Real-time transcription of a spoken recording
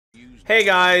Hey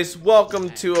guys, welcome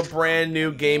to a brand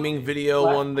new gaming video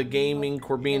on the Gaming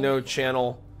Corbeano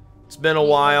channel. It's been a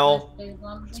while.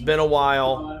 Not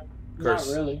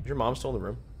really. Is your mom still in the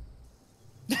room?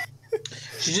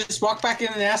 She just walked back in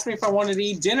and asked me if I wanted to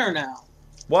eat dinner now.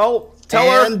 Well, tell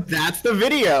her. And that's the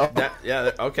video.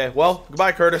 Yeah, okay. Well,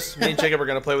 goodbye, Curtis. Me and Jacob are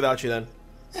gonna play without you then.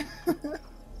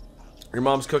 Your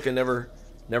mom's cooking never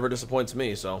disappoints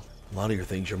me, so. A lot of your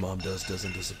things your mom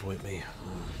doesn't disappoint me.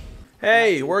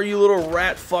 Hey, where are you little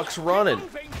rat fucks running?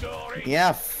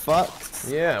 Yeah,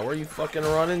 fucks. Yeah, where are you fucking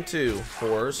running to,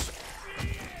 whores?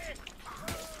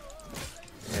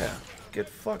 Yeah, get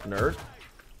fucked, nerd.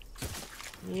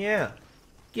 Yeah,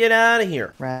 get out of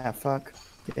here. Rat fuck.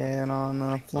 Get on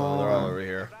the floor. Oh, they're all over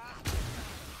here.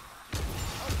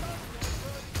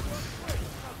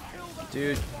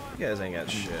 Dude, you guys ain't got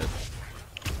shit.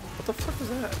 What the fuck is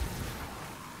that?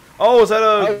 Oh, is that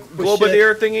a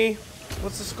Globadier thingy?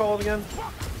 What's this called again?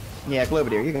 Yeah,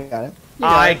 Globadier, you got it.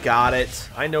 I got it.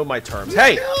 I know my terms.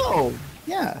 Hey! No!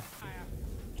 Yeah.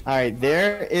 Alright,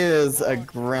 there is a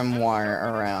grimoire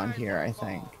around here, I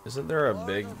think. Isn't there a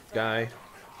big guy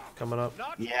coming up?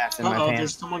 Yeah, it's in my Uh-oh, pants.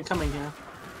 there's someone coming here.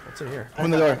 What's in here?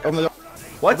 Open the door, open the door.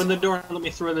 What? Open the door and let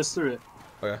me throw this through it.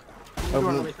 Okay. Open the door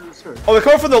and let me throw this through it. Oh, they're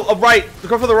coming from the right. They're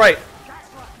coming from the right.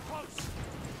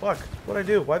 Fuck. What'd I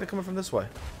do? Why are they coming from this way?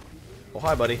 Oh,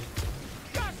 hi, buddy.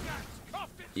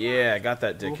 Yeah, I got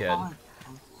that dickhead.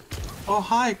 Oh,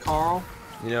 hi, Carl.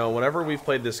 You know, whenever we've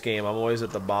played this game, I'm always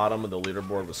at the bottom of the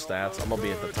leaderboard with stats. I'm gonna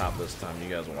be at the top this time. You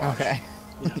guys watch. Okay.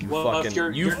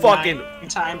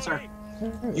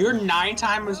 You're 9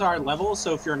 times our level,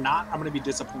 so if you're not, I'm gonna be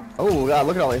disappointed. Oh god,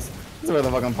 look at all these. This is where the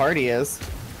fucking party is.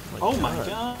 Oh my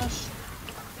gosh.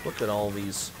 Look at all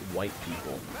these white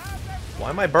people.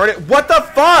 Why am I burning? What the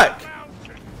fuck?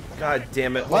 God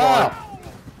damn it. Hold on.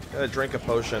 Gotta drink a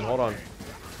potion. Hold on.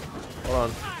 Hold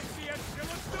on.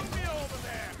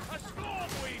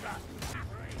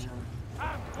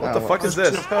 What the fuck is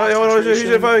this? What's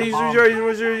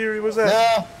that?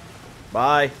 No.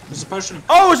 Bye. There's a potion.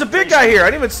 Oh, there's a big guy here. I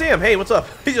didn't even see him. Hey, what's up?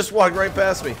 He just walked right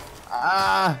past me.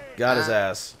 Got his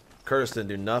ass. Curtis didn't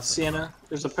do nothing. Sienna,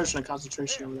 there's a potion of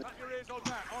concentration over there.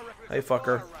 Hey,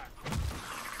 fucker.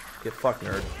 Get fucked,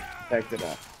 nerd. Picked it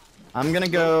up. I'm gonna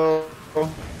go.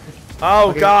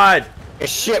 Oh, God. Hey,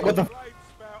 shit, what the.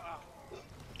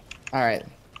 Alright.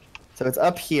 So it's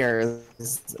up here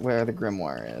is where the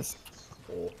grimoire is.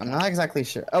 I'm not exactly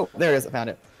sure. Oh, there it is. I found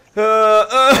it.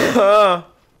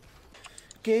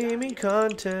 Gaming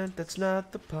content that's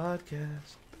not the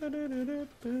podcast.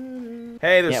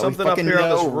 Hey, there's something up here on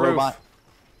this roof. Robot.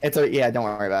 It's a don't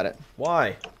worry about it.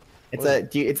 Why?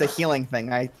 It's a healing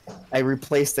thing. I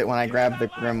replaced it when I grabbed the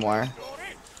grimoire.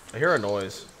 I hear a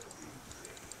noise.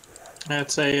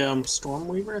 That's a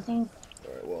Stormweaver thing.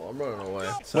 Alright, well, I'm running away.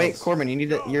 Wait, Corbin, you need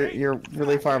to. You're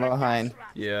really far behind.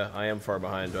 Yeah, I am far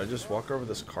behind. Do I just walk over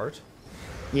this cart?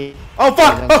 Yeah. Oh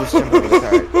fuck! Oh,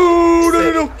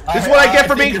 no! This is what I get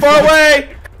for being far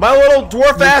away. My little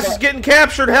dwarf ass is getting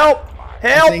captured. Help!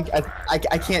 Help!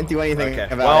 I can't do anything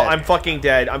about it. Well, I'm fucking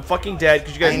dead. I'm fucking dead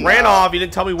because you guys ran off. You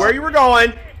didn't tell me where you were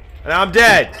going, and I'm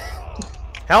dead.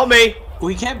 Help me!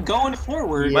 We kept going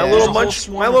forward. My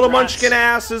little munchkin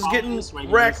ass is getting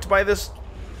wrecked by this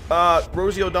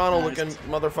Rosie O'Donnell looking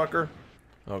motherfucker.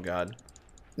 Oh god.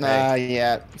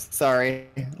 Yeah. Sorry,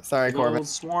 Corbin. Little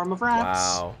swarm of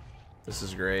rats. Wow, this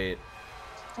is great.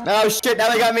 Oh shit! Now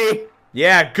they got me.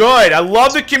 Yeah, good. I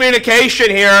love the communication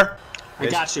here. I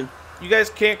got you. You guys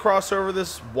can't cross over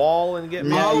this wall and get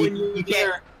me. No, you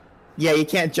can't. Yeah, you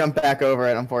can't jump back over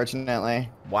it, unfortunately.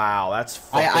 Wow, that's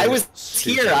fucking I was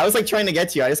stupid. here. I was like trying to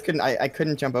get you. I just couldn't. I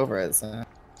couldn't jump over it. So.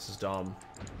 This is dumb.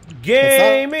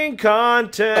 Gaming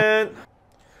content.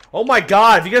 Oh my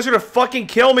god, if you guys are gonna fucking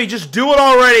kill me, just do it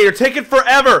already. You're taking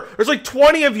forever. There's like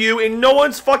 20 of you and no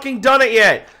one's fucking done it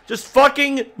yet. Just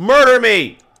fucking murder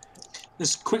me.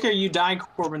 The quicker you die,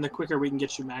 Corbin, the quicker we can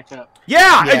get you back up.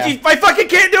 Yeah. I fucking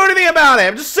can't do anything about it.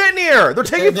 I'm just sitting here. They're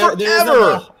taking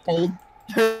forever.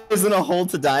 There isn't a hold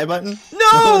to die button?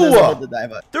 No!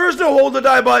 There is no hold to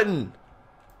die button.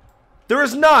 There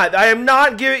is not. I am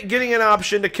not getting an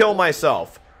option to kill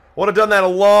myself. Would have done that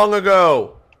long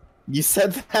ago. You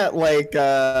said that like,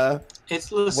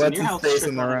 listen, your health is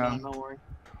in the room. Don't worry.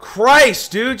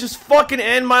 Christ, dude, just fucking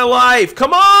end my life.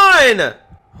 Come on!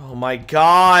 Oh my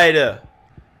god.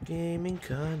 Gaming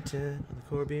content on the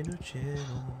Corbeano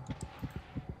channel.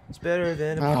 It's better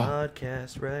than a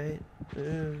podcast, right?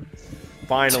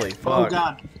 Finally, fuck. Oh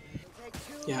god.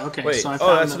 Yeah, okay. Wait, so I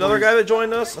oh, that's another guy that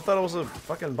joined us? I thought it was a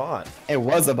fucking bot. It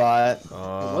was a bot. It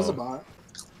was a bot.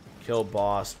 Kill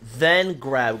boss, then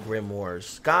grab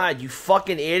grimoires. God, you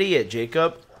fucking idiot,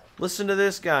 Jacob. Listen to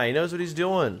this guy. He knows what he's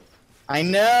doing. I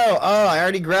know. Oh, I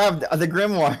already grabbed the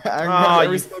grimoire. Oh,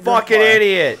 you fucking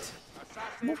idiot.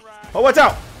 Oh, what's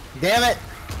out? Damn it.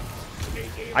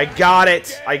 I got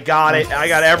it. I got it. I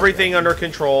got everything under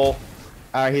control.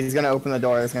 Alright, he's gonna open the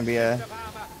door. There's gonna be a...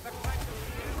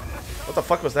 What the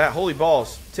fuck was that? Holy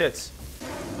balls. Tits.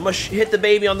 I'm gonna hit the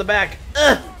baby on the back.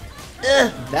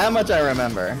 That much I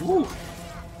remember. Ooh.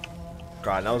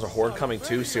 God, that was a horde coming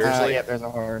too? Seriously? Yeah, there's a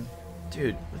horde.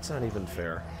 Dude, that's not even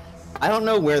fair. I don't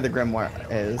know where the grimoire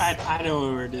is. I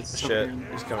know where it is. It's Shit. over here.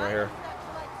 He's coming right here.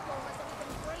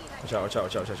 Watch out, watch out,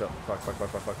 watch out, watch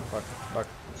out.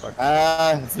 Fuck.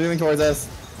 It's moving towards us.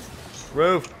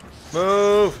 Move.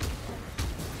 Move.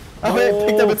 Oh, it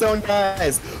picked up its own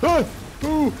guys.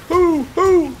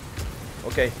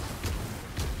 Okay.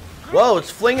 Whoa, it's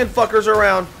flinging fuckers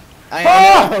around. I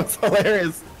know, it's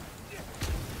hilarious.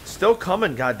 Still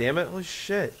coming, goddammit. Holy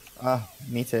shit.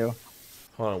 Me too.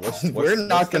 Hold on, what's We're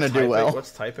not gonna do well.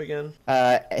 What's type again?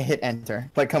 Hit enter.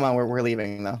 But come on, we're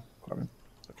leaving though, Corbin.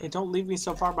 Hey, don't leave me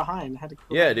so far behind. I had to go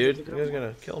Yeah, back dude. to You the guys are grimoire.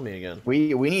 gonna kill me again.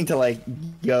 We need to like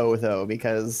go though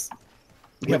because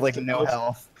we have like no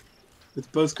health. With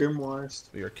both grimoires.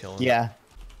 We are killing. Yeah.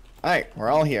 All right, we're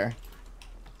all here.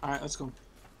 All right, let's go.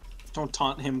 Don't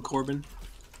taunt him, Corbin.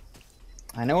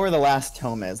 I know where the last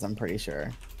tome is. I'm pretty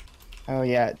sure. Oh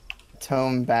yeah,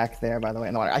 tome back there. By the way,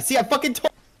 in the water. I see a fucking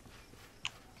tome.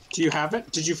 Do you have it?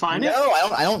 Did you find No,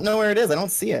 it? I don't know where it is. I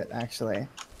don't see it actually.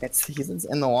 He's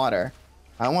in the water.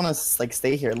 I don't want to like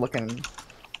stay here looking.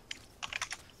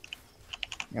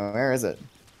 You know, where is it?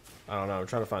 I don't know. I'm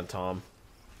trying to find Tom.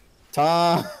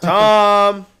 Tom.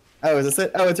 Tom! Oh, is this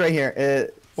it? Oh, it's right here.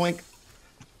 Boink.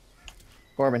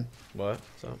 Corbin, What?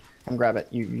 So, come grab it.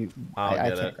 You. I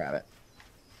get can't it. grab it.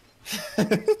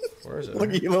 where is it? Look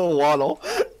at you, little waddle.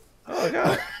 Oh,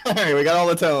 God. All right, we got all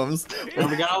the tomes. And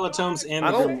we got all the tomes and the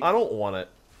I grimoire. don't want it.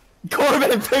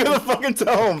 Corbin, pick up the fucking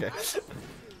tome. Okay.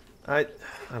 I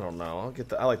don't know.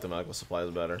 I like the medical supplies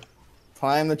better.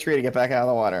 Climb the tree to get back out of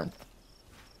the water.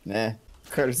 Nah.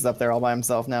 Curtis is up there all by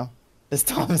himself now. This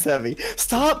Tom's heavy.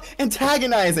 Stop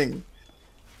antagonizing!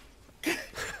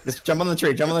 Just jump on the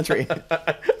tree, jump on the tree.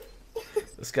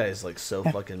 This guy is like so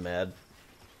fucking mad.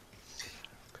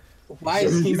 Why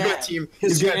is he He's gonna mad? team-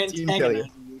 Because he's you're gonna team kill you.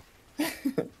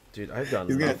 antagonizing me. Dude, I've done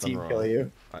He's gonna nothing team wrong. kill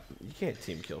you. You can't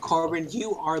team kill. people. Corbin,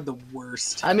 you are the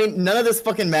worst. I mean, none of this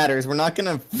fucking matters. We're not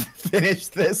gonna finish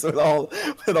this with all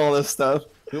this stuff.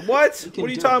 What? can What are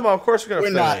you do talking it. about? Of course we're gonna We're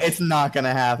not. finish. It's not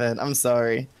gonna happen. I'm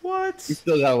sorry. What? We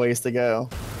still got a ways to go.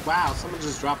 Wow, someone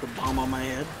just dropped a bomb on my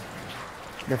head.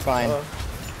 You're fine. Let's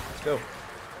go.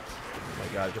 Oh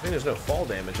my god, I think there's no fall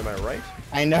damage, am I right?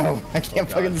 I know. I can't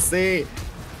God. fucking see.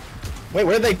 Wait,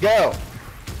 where'd they go?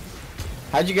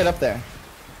 How'd you get up there?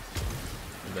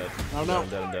 I'm dead. Oh, no. I'm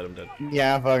dead. I'm dead.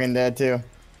 Yeah, I'm fucking dead too.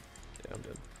 Yeah, I'm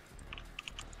dead.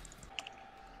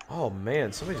 Oh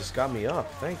man, somebody just got me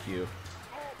up. Thank you.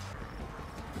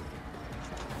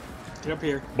 Get up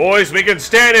here. Boys, we can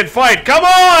stand and fight. Come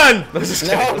on! Let's No,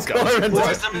 go. Let's go. Corbin,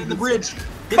 Boys, I'm in the bridge.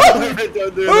 don't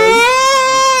do this.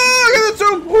 Oh, I got the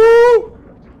two. Woo!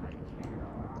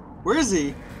 Where is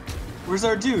he? Where's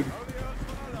our dude?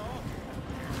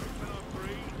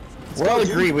 We're all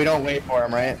dude. agreed we don't wait for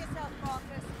him, right?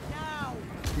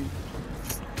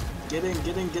 Get in,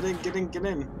 get in, get in, get in, get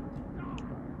in.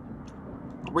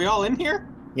 Are we all in here?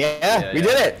 Yeah, we yeah.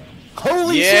 did it.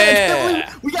 Holy shit!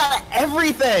 Yeah. We got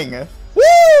everything. Woo!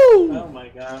 Oh my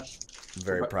gosh. I'm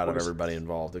very proud of everybody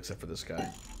involved except for this guy.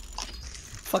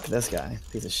 Fuck this guy,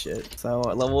 piece of shit. So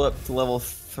level up to level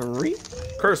 3.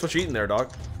 Curtis, what you eating there,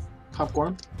 dog?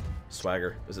 Popcorn?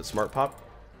 Swagger. Is it smart pop?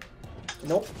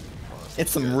 Nope.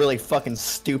 It's some really fucking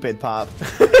stupid pop.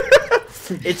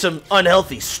 It's some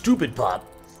unhealthy, stupid pop.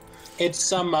 It's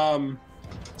some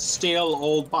stale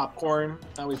old popcorn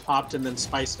that we popped and then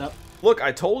spiced up. Look,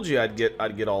 I told you I'd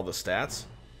get all the stats.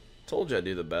 Told you I'd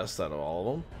do the best out of all of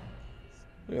them.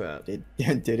 Look at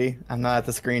that. Did he? I'm not at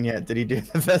the screen yet. Did he do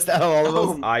the best out of all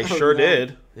of us? I sure no.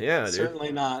 did. Yeah, dude.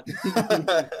 Certainly not.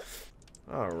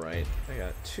 Alright, I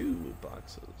got 2 loot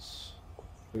boxes.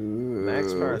 Ooh.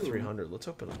 Max power 300. Let's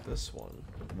open up this one.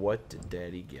 What did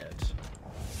Daddy get?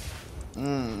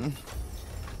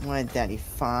 What did Daddy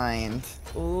find?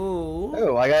 Ooh.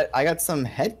 Oh, I got some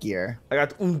headgear. I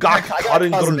got I got a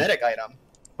cosmetic item.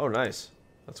 Oh, nice.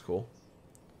 That's cool.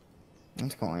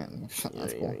 That's cool. Yeah.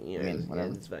 That's cool. I mean,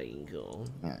 whatever. It's very cool.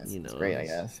 Yeah, it's, You know, it's great, I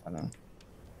guess. I don't know.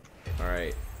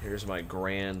 Alright, here's my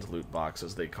grand loot box,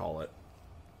 as they call it.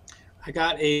 I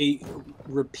got a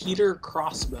repeater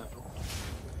crossbow.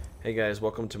 Hey guys,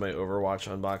 welcome to my Overwatch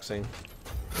unboxing.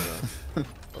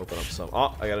 Open up some.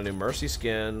 Oh, I got a new Mercy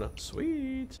skin.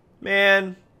 Sweet.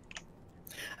 Man,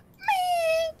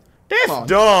 Come on,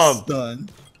 dumb. Done.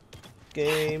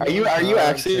 Game. Are you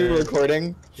actually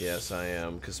recording? Yes, I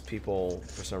am. Because people,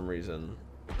 for some reason,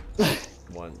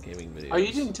 want gaming videos. Oh,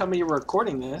 you didn't tell me you were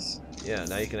recording this. Yeah,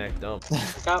 now you can act dumb.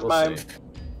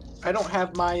 I don't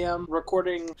have my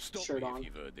recording shirt on.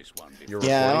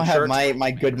 Yeah, I don't have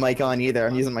my good mic on either.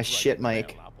 I'm using my shit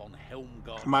mic.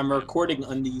 My recording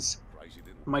undies.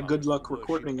 My good luck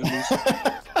recording undies.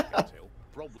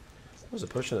 There's a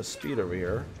pushing a speed over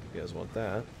here. You guys want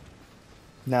that?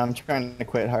 No, I'm trying to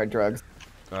quit hard drugs.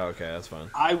 Oh, okay, that's fine.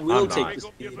 I will take the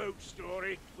speed.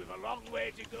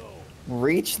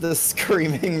 Reach the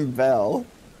screaming bell.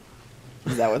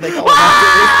 Is that what they call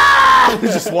it?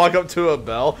 Just walk up to a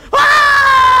bell.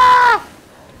 Ah!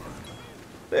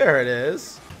 There it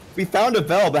is. We found a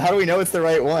bell, but how do we know it's the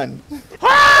right one?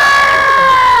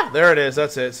 Ah! There it is.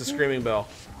 That's it. It's a screaming bell.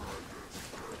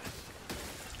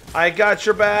 I got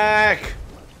your back.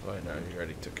 Oh, no, you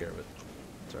already took care of it.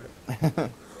 Sorry.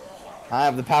 I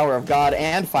have the power of God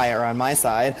and fire on my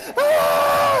side.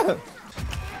 Ah!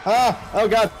 Ah! Oh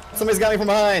God! Somebody's got me from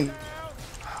behind.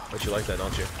 But you like that,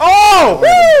 don't you? Oh!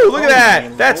 Woo! Look at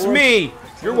that! That's me!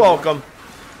 You're welcome.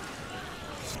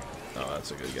 Oh,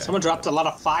 that's a good guy. Someone dropped a lot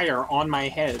of fire on my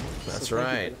head. That's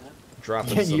right.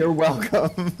 Dropping some... You're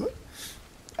welcome.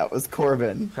 That was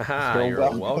Corbin. Haha,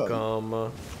 you're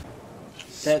welcome.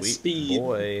 That Sweet speed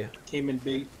boy. came in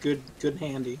big, good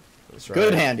handy. That's right.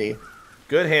 Good handy.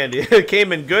 Good handy. It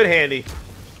came in good handy.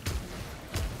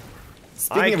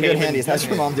 Speaking of good handies, how's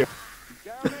your mom doing?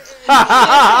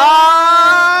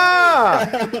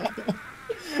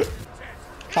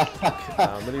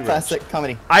 Classic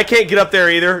comedy. I can't get up there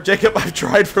either, Jacob. I've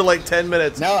tried for like 10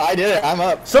 minutes. No, I did it. I'm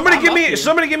up. Somebody give me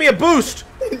a boost.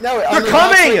 No, they're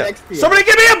coming. Somebody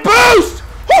give me a boost.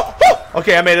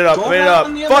 Okay, I made it up. I made it up.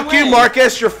 Fuck you,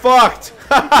 Marcus. You're fucked.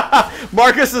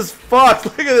 Marcus is fucked.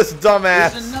 Look at this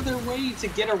dumbass. There's another way to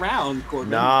get around,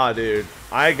 Corbin. Nah, dude.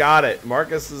 I got it.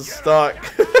 Marcus is stuck.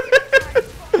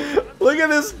 Look at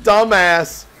this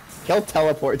dumbass. He'll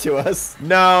teleport to us.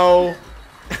 No.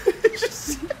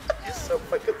 He's so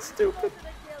fucking stupid.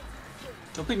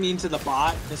 Don't be mean to the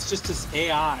bot. It's just his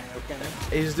AI, okay?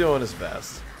 He's doing his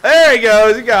best. There he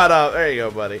goes. He got up. There you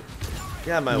go, buddy.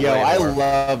 Get out of my way. Yo, I more.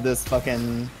 love this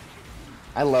fucking...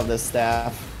 I love this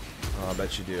staff. Oh, I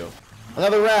bet you do.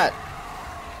 Another rat.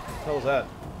 What the hell was that?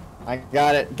 I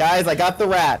got it. Guys, I got the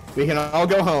rat. We can all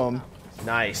go home.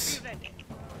 Nice.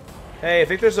 Hey, I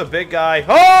think there's a big guy.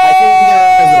 Oh!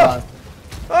 I think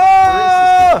there's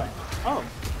Oh! Oh.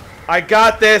 I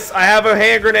got this. I have a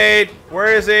hand grenade.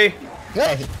 Where is he?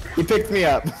 Hey, he picked me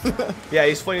up. Yeah,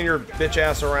 he's flinging your bitch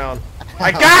ass around.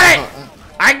 I got it!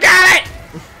 I got it!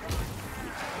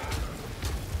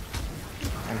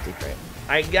 Empty crate.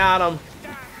 I got him.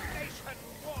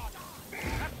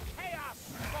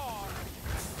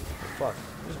 Fuck,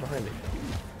 who's behind me?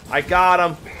 I got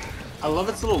him. I love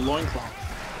its little loincloth.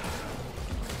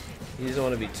 He doesn't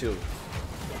want to be too.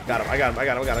 Got him, I got him, I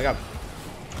got him, I got him, I got him.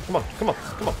 Come on, come on,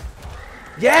 come on.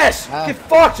 Yes! Get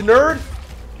fucked, nerd!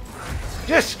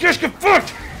 Just get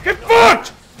fucked! Get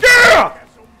fucked! Yeah!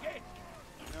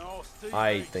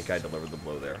 I think I delivered the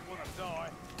blow there.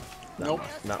 Nope.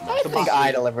 Not I much. think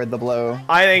I delivered the blow.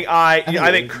 I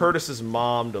think Curtis's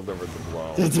mom delivered the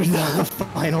blow. This is the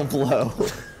final blow.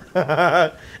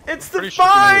 It's the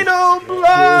final blow! She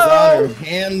was on her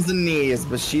hands and knees,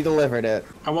 but she delivered it.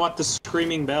 I want the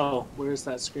screaming bell. Where's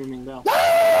that screaming bell?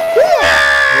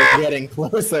 We're getting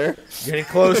closer. Getting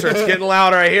closer. It's getting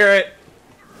louder. I hear it.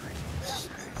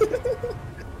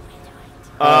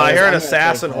 I hear an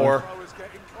assassin whore.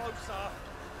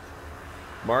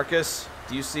 Marcus,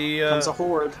 do you see? Comes a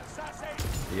horde.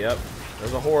 Yep.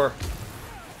 There's a whore.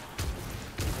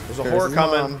 There's a whore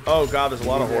coming. Mom. Oh god, there's a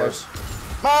lot of whores.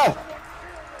 Ah!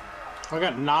 I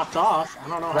got knocked off. I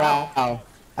don't know how. Wow.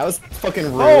 That was fucking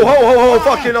rude. Oh, ho, ho, ho,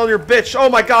 fucking on your bitch. Oh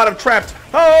my god, I'm trapped.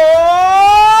 Oh!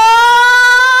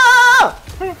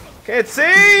 Can't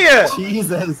see you.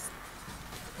 Jesus.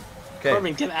 Okay.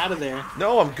 Corbin, get out of there.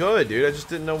 No, I'm good, dude. I just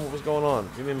didn't know what was going on.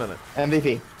 Give me a minute.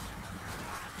 MVP.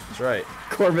 That's right.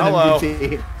 Corbin Hello.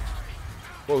 MVP.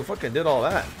 Whoa, we fucking did all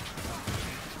that.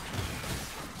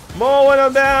 Mowing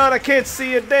them down. I can't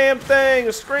see a damn thing.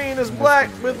 The screen is black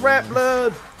with rat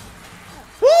blood.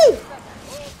 Woo!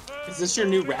 Is this your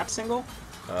new rap single?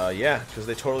 Yeah, because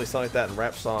they totally sound like that in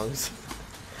rap songs.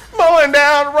 Mowing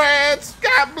down rats,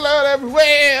 got blood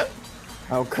everywhere.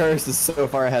 Oh, Curse is so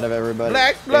far ahead of everybody.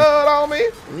 Black blood on me,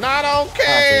 and I don't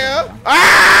care.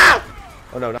 Ah!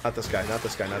 Oh no, not this guy, not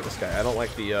this guy, not this guy. I don't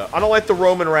like the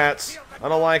Roman rats. I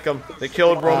don't like them. They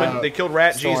killed Roman. They killed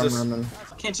Rat Storm Jesus. Roman.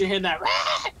 Can't you hear that?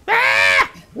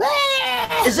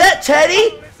 Is that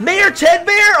Teddy? Mayor Ted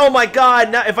Bear! Oh my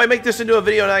god, now if I make this into a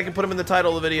video, now I can put him in the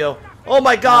title of the video. Oh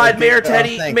my god, Mayor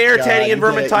Teddy and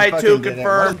Vermintide 2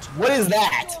 confirmed. What is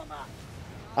that?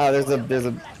 Oh, there's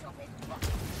a...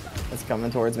 It's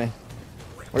coming towards me.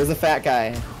 Where's the fat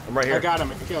guy? I'm right here. I got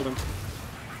him. I killed him.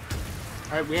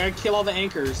 Alright, we gotta kill all the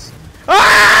anchors.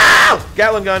 Ah!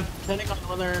 Gatling gun. Depending on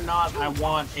whether or not I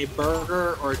want a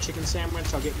burger or a chicken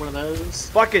sandwich, I'll get one of those.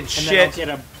 Fucking and shit.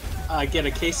 Then I'll get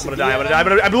a case I'm gonna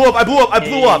die, I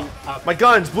blew up. My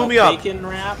guns blew me up. Bacon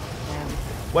wrap.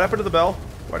 What happened to the bell?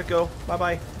 Where'd it go?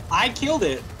 Bye-bye. I killed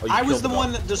it. Oh, you I was killed the the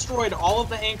one that destroyed all of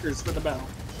the anchors for the bell.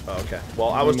 Oh, okay. Well,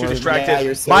 I was too distracted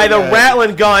yeah, so by the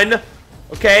Rattling gun.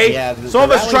 Okay? Yeah, Some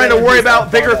of us are trying to worry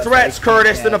about bigger threats,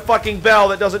 Curtis, yeah. than a fucking bell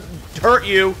that doesn't hurt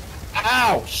you.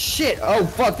 Ow! Shit! Oh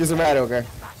fuck! There's a rat ogre.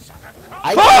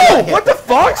 Oh! What the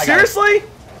fuck? Seriously?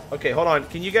 Okay, hold on.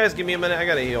 Can you guys give me a minute? I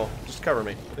gotta heal. Just cover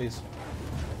me, please.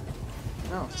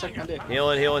 No, suck my dick.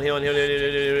 Healing.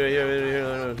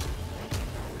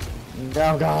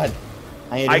 Oh god.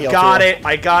 I got it.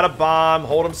 I got a bomb.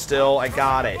 Hold him still. I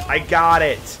got it. I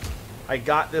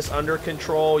got this under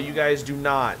control. You guys do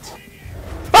not.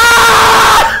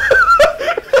 Ah!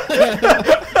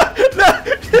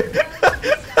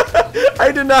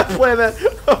 I did not plan that.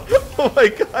 Oh my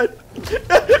god.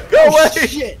 Go away.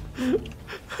 Shit.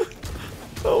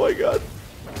 Oh my god.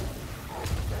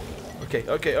 Okay.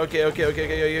 Yeah!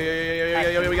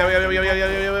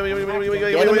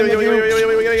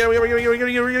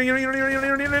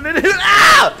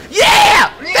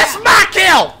 That's my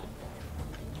kill!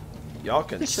 Y'all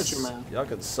can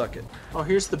suck it. Oh,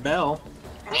 here's the bell.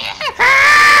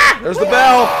 There's the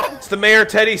bell. It's the Mayor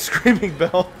Teddy screaming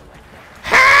bell.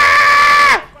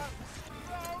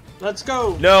 Let's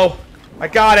go. No. I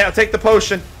got it. I'll take the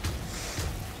potion.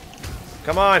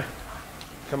 Come on.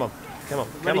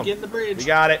 Ready, get in the bridge. We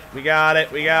got it. Just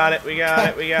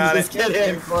get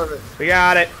in, Corbin. We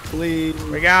got it. Please.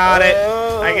 We got it.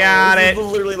 I got it. This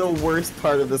is literally the worst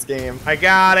part of this game. I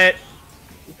got it.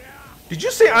 Did you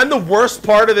say I'm the worst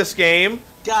part of this game?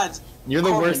 Guys, You're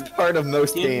the worst part of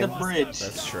most get in games. the bridge.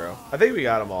 That's true. I think we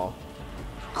got them all.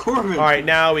 Corbin. All right,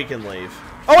 now we can leave.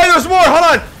 Oh wait, there's more.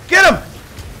 Hold on. Get him.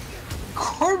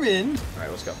 Corbin. All right,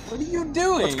 let's go. What are you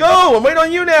doing? Let's go. I'm waiting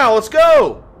on you now. Let's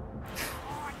go.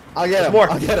 I'll get him. More.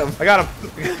 I'll get him. I got him.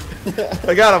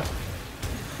 I got him.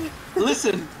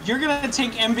 Listen, you're gonna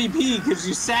take MVP because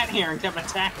you sat here and kept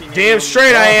attacking. Damn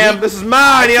straight I am. This is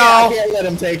mine, I y'all. can't let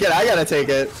him take it. I gotta take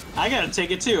it. I gotta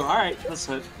take it too. All right, let's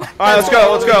hit. All right, let's go.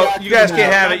 Let's go. You guys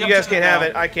can't have it. You guys can't have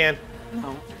it. I can.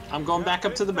 No, I'm going back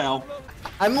up to the bell.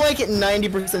 I'm like at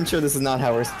 90% sure this is not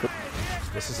how we're supposed.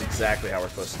 This is exactly how we're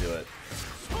supposed to do it.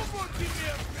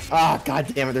 Ah, god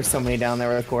damn it! There's so many down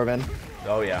there with Corbin.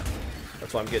 Oh yeah.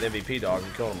 That's why I'm getting MVP, dog.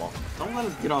 I'm killing them all. Don't let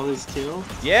us get all these kills.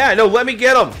 Yeah, no, let me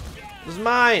get them. This is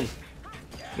mine.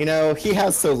 You know, he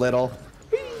has so little.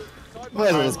 Might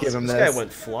as well just give him This this. guy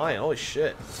went flying. Holy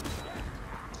shit.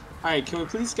 Alright, can we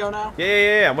please go now?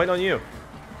 Yeah. I'm waiting on you.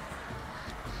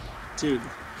 Dude,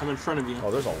 I'm in front of you. Oh,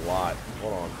 there's a lot.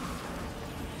 Hold on.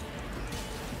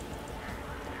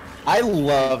 I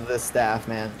love this staff,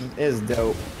 man. It is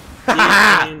dope.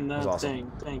 That's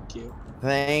awesome. Thank you.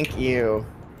 Thank you.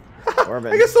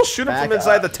 Corbin. I can still shoot him Back from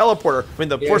inside up. the teleporter. I mean,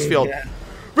 the force Yeah, field. yeah.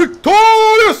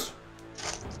 Victorious!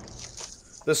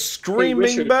 The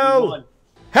screaming bell.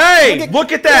 Hey,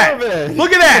 look at that! Corbin.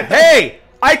 Look at that! Hey!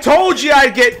 I told you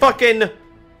I'd get fucking...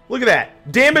 Look at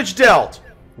that. Damage dealt.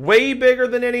 Way bigger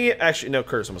than any... Actually, no,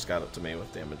 Curtis almost got up to me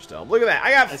with damage dealt. Look at that.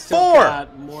 I got I still 4!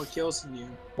 got more kills than you.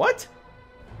 What?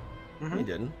 Mm-hmm. He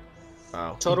didn't.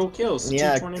 Oh. Total kills.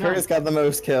 Yeah, 229. Curtis got the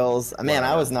most kills. Man,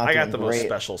 I was not I doing got the most great.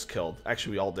 specials killed.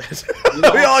 Actually, we all did. You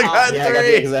we all got Yeah, 3. I got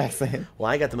the exact same. Well,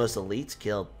 I got the most elites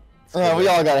killed. Oh, we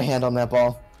all got a hand on that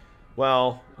ball.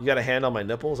 Well, you got a hand on my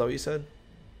nipples? Is that what you said?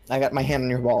 I got my hand on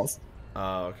your balls.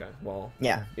 Oh, okay. Well,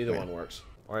 Yeah. either one works.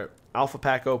 All right. Alpha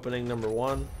pack opening number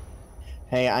 1.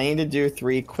 Hey, I need to do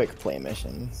 3 quick play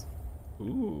missions.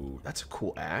 Ooh, that's a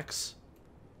cool axe.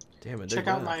 Damn it. Check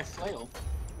out my flail.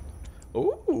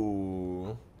 Ooh.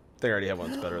 I think I already have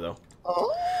one that's better, though.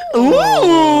 Oh.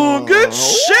 Ooh, good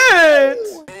shit!